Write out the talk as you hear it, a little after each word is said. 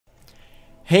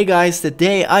Hey guys,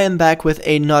 today I am back with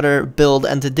another build,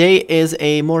 and today is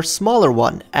a more smaller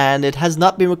one, and it has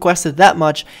not been requested that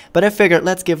much, but I figured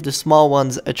let's give the small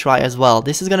ones a try as well.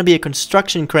 This is going to be a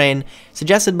construction crane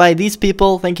suggested by these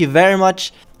people. Thank you very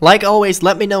much. Like always,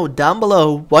 let me know down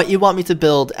below what you want me to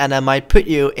build and I might put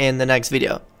you in the next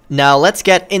video. Now let's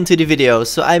get into the video.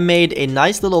 So I made a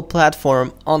nice little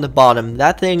platform on the bottom.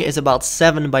 That thing is about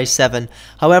 7 by 7.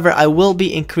 However, I will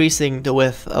be increasing the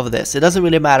width of this. It doesn't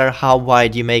really matter how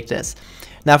wide you make this.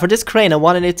 Now for this crane, I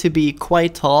wanted it to be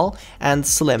quite tall and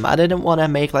slim. I didn't want to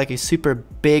make like a super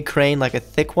big crane, like a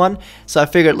thick one. So I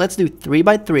figured let's do 3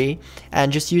 by 3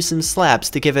 and just use some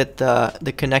slabs to give it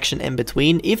the connection in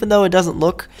between. Even though it doesn't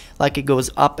look like it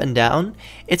goes up and down,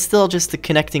 it's still just the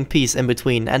connecting piece in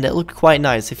between. And it looked quite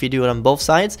nice if you do it on both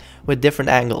sides with different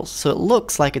angles. So it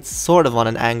looks like it's sort of on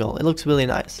an angle. It looks really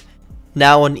nice.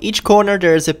 Now on each corner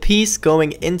there is a piece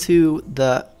going into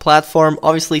the platform,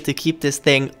 obviously to keep this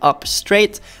thing up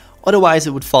straight, otherwise it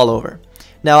would fall over.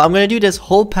 Now I'm going to do this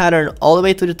whole pattern all the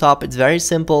way to the top. It's very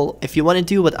simple. If you want to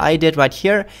do what I did right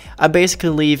here, I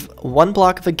basically leave one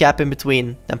block of a gap in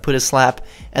between, then put a slab,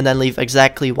 and then leave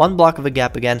exactly one block of a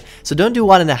gap again. So don't do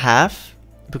 1.5,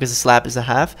 because a slab is a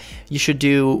half. You should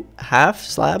do half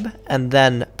slab and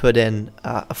then put in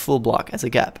a full block as a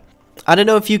gap. I don't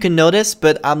know if you can notice,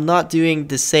 but I'm not doing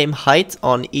the same height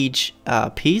on each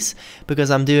piece because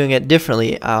I'm doing it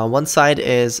differently. One side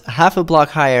is half a block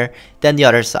higher than the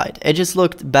other side. It just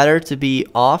looked better to be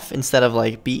off instead of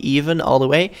like be even all the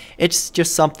way. It's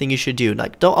just something you should do.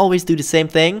 Like, don't always do the same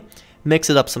thing. Mix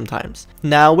it up sometimes.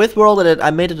 Now with World Edit, I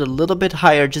made it a little bit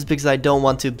higher just because I don't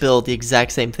want to build the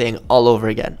exact same thing all over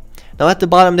again. Now at the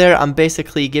bottom there, I'm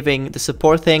basically giving the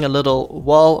support thing a little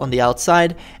wall on the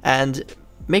outside and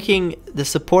making the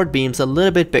support beams a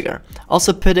little bit bigger.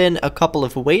 Also put in a couple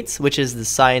of weights, which is the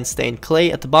cyan stained clay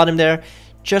at the bottom there,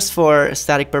 just for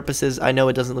aesthetic purposes. I know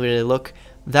it doesn't really look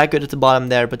that good at the bottom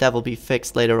there, but that will be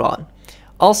fixed later on.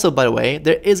 Also, by the way,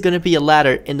 there is going to be a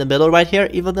ladder in the middle right here.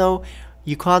 Even though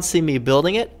you can't see me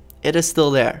building it, it is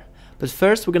still there. But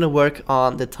first we're going to work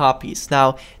on the top piece.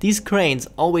 Now these cranes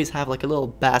always have like a little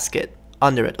basket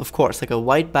under it, of course, like a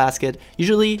white basket.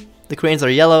 Usually the cranes are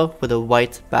yellow with a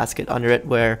white basket under it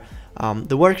where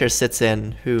the worker sits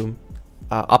in who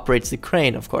operates the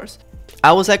crane, of course.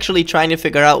 I was actually trying to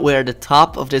figure out where the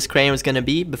top of this crane was going to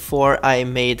be before I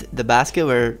made the basket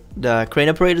where the crane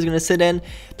operator is going to sit in,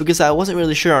 because I wasn't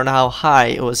really sure on how high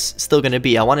it was still going to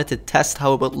be. I wanted to test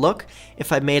how it would look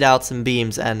if I made out some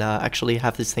beams and actually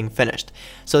have this thing finished.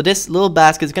 So this little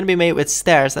basket is going to be made with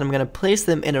stairs, and I'm going to place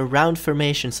them in a round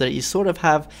formation so that you sort of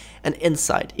have an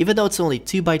inside, even though it's only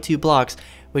 2 by 2 blocks,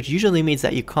 which usually means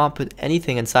that you can't put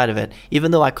anything inside of it.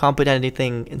 Even though I can't put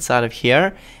anything inside of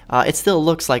here, it still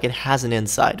looks like it has an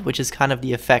inside, which is kind of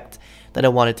the effect that I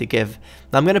wanted to give.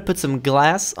 Now I'm going to put some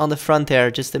glass on the front there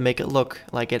just to make it look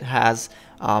like it has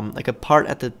like a part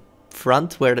at the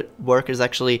front where the work is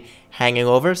actually hanging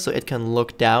over, so it can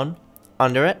look down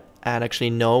under it and actually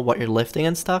know what you're lifting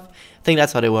and stuff. I think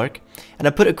that's how they work. And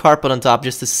I put a carpet on top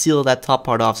just to seal that top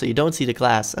part off so you don't see the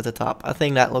glass at the top. I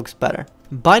think that looks better.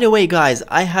 By the way guys,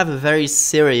 I have a very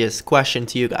serious question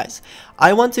to you guys.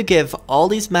 I want to give all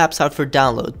these maps out for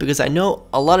download because I know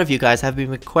a lot of you guys have been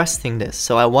requesting this,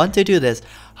 so I want to do this.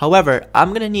 However,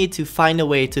 I'm gonna need to find a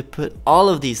way to put all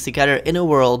of these together in a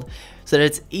world so that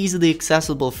it's easily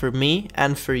accessible for me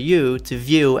and for you to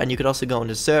view, and you could also go on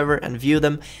the server and view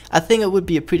them. I think it would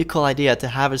be a pretty cool idea to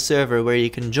have a server where you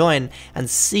can join and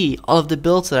see all of the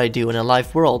builds that I do in a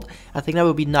live world. I think that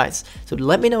would be nice. So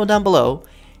let me know down below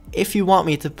if you want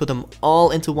me to put them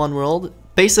all into one world.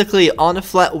 Basically on a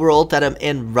flat world that I'm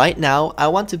in right now, I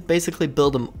want to basically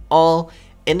build them all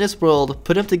in this world,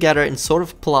 put them together in sort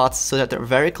of plots so that they're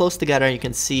very close together and you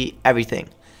can see everything.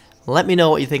 Let me know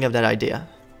what you think of that idea.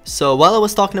 So while I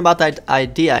was talking about that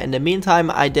idea, in the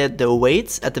meantime I did the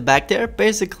weights at the back there,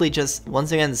 basically just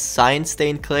once again cyan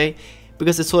stained clay,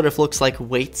 because it sort of looks like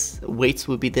weights. Weights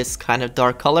would be this kind of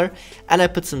dark color, and I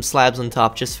put some slabs on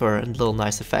top just for a little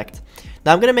nice effect.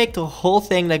 Now I'm gonna make the whole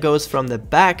thing that goes from the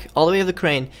back all the way of the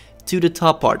crane to the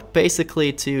top part,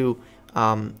 basically to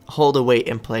hold the weight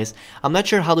in place. I'm not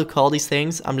sure how to call these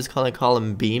things. I'm just gonna call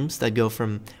them beams that go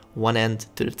from one end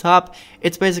to the top.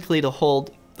 It's basically to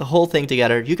hold the whole thing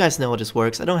together. You guys know how this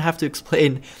works. I don't have to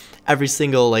explain every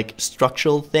single like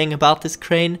structural thing about this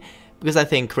crane because I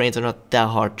think cranes are not that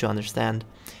hard to understand.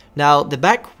 Now the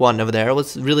back one over there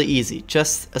was really easy,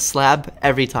 just a slab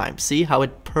every time. See how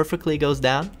it perfectly goes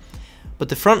down? But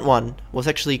the front one was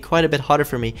actually quite a bit harder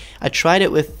for me. I tried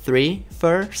it with 3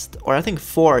 first, or I think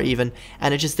 4 even,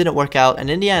 and it just didn't work out.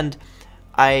 And in the end,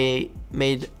 I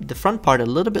made the front part a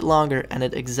little bit longer, and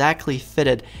it exactly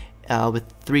fitted with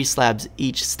 3 slabs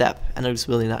each step, and it was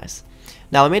really nice.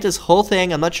 Now I made this whole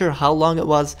thing, I'm not sure how long it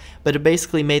was, but it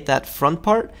basically made that front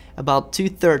part about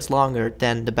 2/3 longer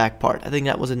than the back part. I think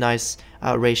that was a nice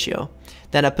ratio.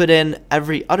 Then I put in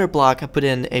every other block. I put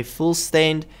in a full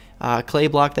stained clay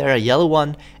block there, a yellow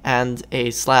one, and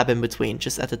a slab in between,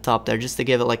 just at the top there, just to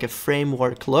give it like a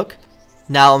framework look.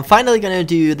 Now I'm finally gonna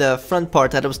do the front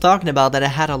part that I was talking about that I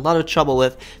had a lot of trouble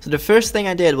with. So the first thing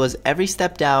I did was every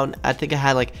step down, I think I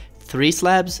had like 3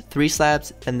 slabs,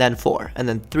 and then 4, and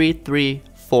then 3, 3,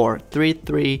 4, 3,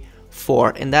 3,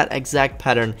 4 in that exact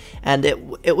pattern, and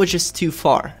it was just too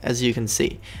far, as you can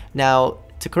see. Now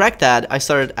to correct that, I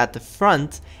started at the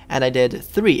front and I did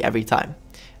 3 every time.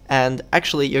 And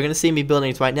actually, you're gonna see me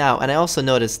building it right now, and I also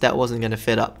noticed that wasn't gonna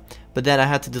fit up. But then I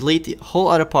had to delete the whole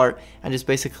other part and just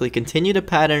basically continue the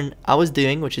pattern I was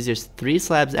doing, which is just 3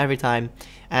 slabs every time,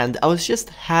 and I was just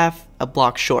half a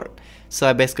block short. So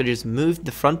I basically just moved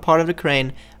the front part of the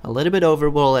crane a little bit over.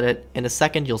 We'll let it in a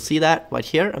second, you'll see that right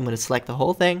here. I'm gonna select the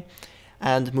whole thing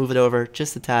and move it over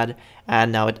just a tad,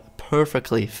 and now it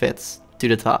perfectly fits to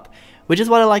the top, which is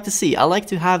what I like to see. I like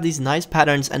to have these nice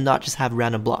patterns and not just have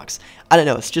random blocks. I don't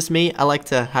know, it's just me. I like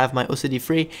to have my OCD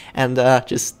free and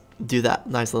just do that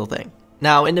nice little thing.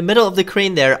 Now in the middle of the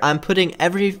crane there, I'm putting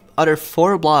every other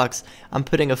 4 blocks, I'm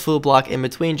putting a full block in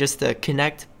between just to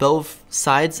connect both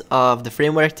sides of the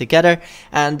framework together.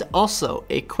 And also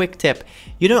a quick tip,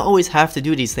 you don't always have to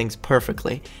do these things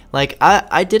perfectly. Like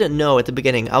I didn't know at the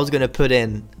beginning I was gonna put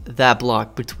in that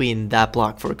block between that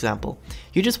block, for example.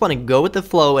 You just want to go with the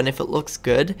flow, and if it looks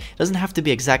good, it doesn't have to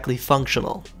be exactly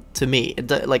functional. To me,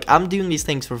 like I'm doing these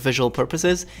things for visual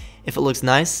purposes. If it looks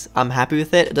nice, I'm happy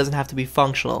with it. It doesn't have to be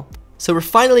functional. So we're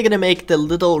finally gonna make the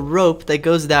little rope that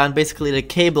goes down, basically the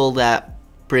cable that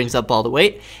brings up all the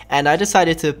weight, and I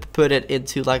decided to put it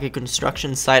into like a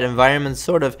construction site environment,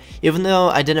 sort of. Even though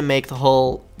I didn't make the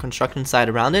whole construction site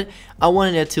around it, I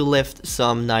wanted it to lift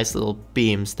some nice little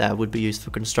beams that would be used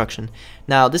for construction.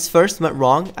 Now this first went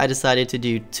wrong. I decided to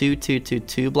do 2, 2, 2,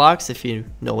 2 blocks, if you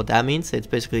know what that means. It's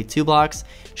basically 2 blocks,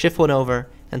 shift 1 over,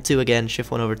 and 2 again, shift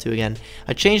 1 over, 2 again.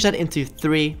 I changed that into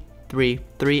 3, 3,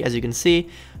 3, as you can see.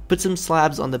 Put some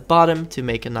slabs on the bottom to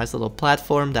make a nice little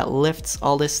platform that lifts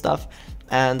all this stuff,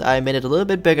 and I made it a little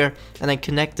bit bigger, and then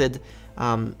connected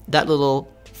that little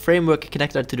framework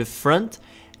connected to the front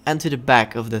and to the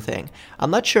back of the thing.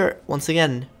 I'm not sure, once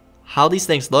again, how these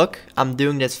things look. I'm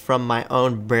doing this from my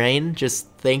own brain, just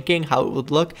thinking how it would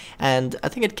look, and I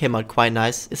think it came out quite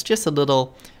nice. It's just a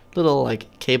little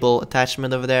like cable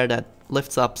attachment over there that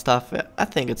lifts up stuff. I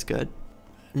think it's good.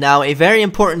 Now a very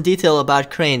important detail about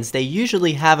cranes, they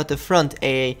usually have at the front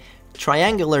a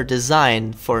triangular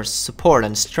design for support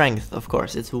and strength. Of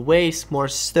course, it's way more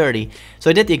sturdy. So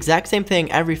I did the exact same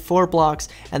thing every 4 blocks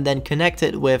and then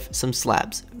connected with some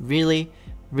slabs. Really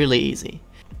easy.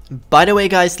 By the way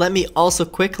guys, let me also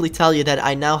quickly tell you that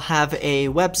I now have a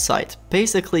website,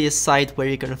 basically a site where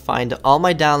you can find all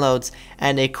my downloads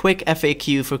and a quick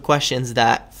FAQ for questions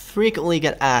that frequently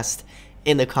get asked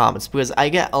in the comments, because I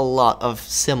get a lot of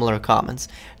similar comments.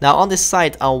 Now on this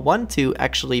site, I want to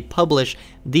actually publish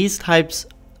these types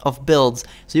of builds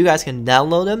so you guys can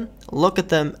download them, look at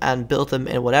them, and build them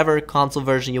in whatever console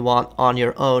version you want on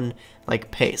your own like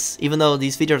pace. Even though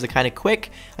these videos are kind of quick,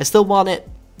 I still want it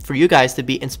for you guys to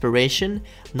be inspiration,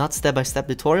 not step-by-step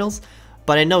tutorials.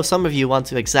 But I know some of you want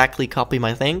to exactly copy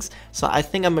my things, so I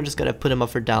think I'm just gonna put them up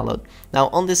for download. Now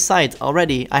on this site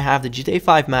already, I have the GTA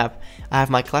 5 map, I have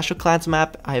my Clash of Clans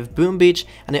map, I have Boom Beach,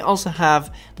 and I also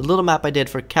have the little map I did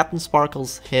for Captain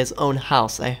Sparkle's his own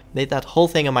house. I made that whole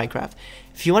thing in Minecraft.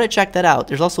 If you want to check that out,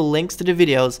 there's also links to the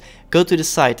videos. Go to the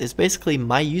site. It's basically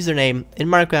my username in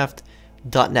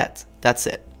Minecraft.net. That's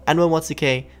it.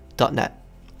 n11ck.net.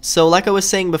 So like I was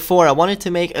saying before, I wanted to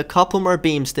make a couple more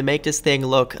beams to make this thing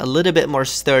look a little bit more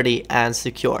sturdy and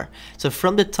secure. So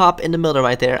from the top in the middle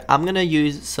right there, I'm gonna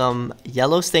use some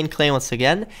yellow stained clay once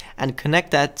again and connect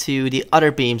that to the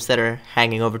other beams that are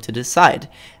hanging over to the side,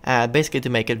 basically to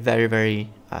make it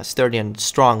very sturdy and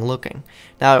strong looking.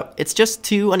 Now it's just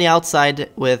 2 on the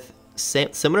outside with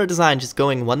similar design, just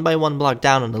going 1 by 1 block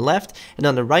down on the left, and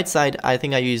on the right side I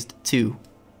think I used 2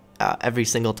 every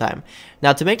single time.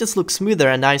 Now to make this look smoother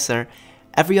and nicer,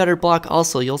 every other block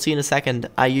also, you'll see in a second,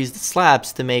 I used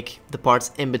slabs to make the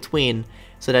parts in between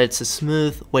so that it's a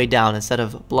smooth way down instead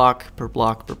of block per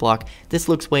block per block. This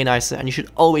looks way nicer, and you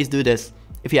should always do this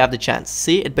if you have the chance.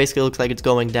 See, it basically looks like it's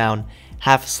going down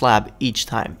half a slab each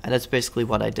time, and that's basically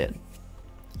what I did.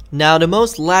 Now the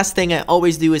most last thing I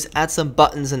always do is add some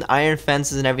buttons and iron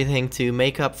fences and everything to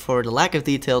make up for the lack of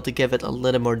detail, to give it a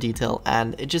little more detail,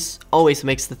 and it just always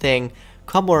makes the thing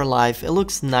come more alive. It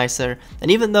looks nicer,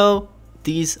 and even though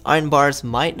these iron bars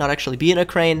might not actually be in a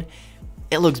crane,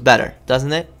 it looks better,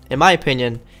 doesn't it? In my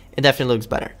opinion, it definitely looks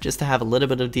better, just to have a little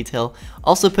bit of detail.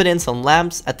 Also put in some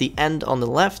lamps at the end on the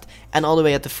left and all the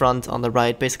way at the front on the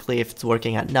right, basically if it's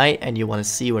working at night and you want to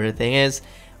see where the thing is.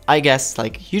 I guess,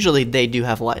 like, usually they do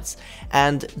have lights.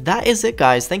 And that is it,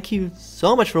 guys. Thank you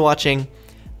so much for watching.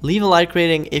 Leave a like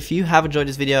rating if you have enjoyed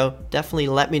this video. Definitely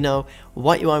let me know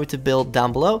what you want me to build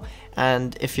down below.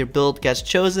 And if your build gets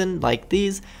chosen, like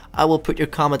these, I will put your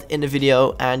comment in the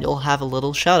video and you'll have a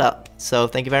little shout out. So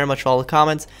thank you very much for all the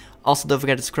comments. Also, don't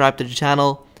forget to subscribe to the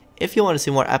channel if you want to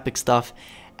see more epic stuff.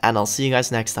 And I'll see you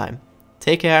guys next time.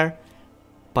 Take care.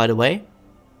 By the way,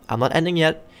 I'm not ending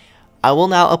yet. I will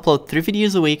now upload 3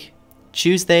 videos a week,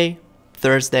 Tuesday,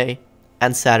 Thursday,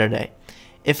 and Saturday.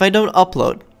 If I don't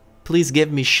upload, please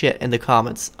give me shit in the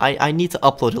comments. I need to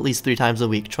upload at least 3 times a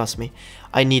week, trust me.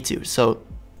 I need to, so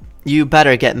you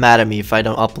better get mad at me if I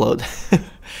don't upload.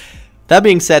 That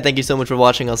being said, thank you so much for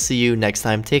watching. I'll see you next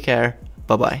time. Take care.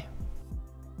 Bye-bye.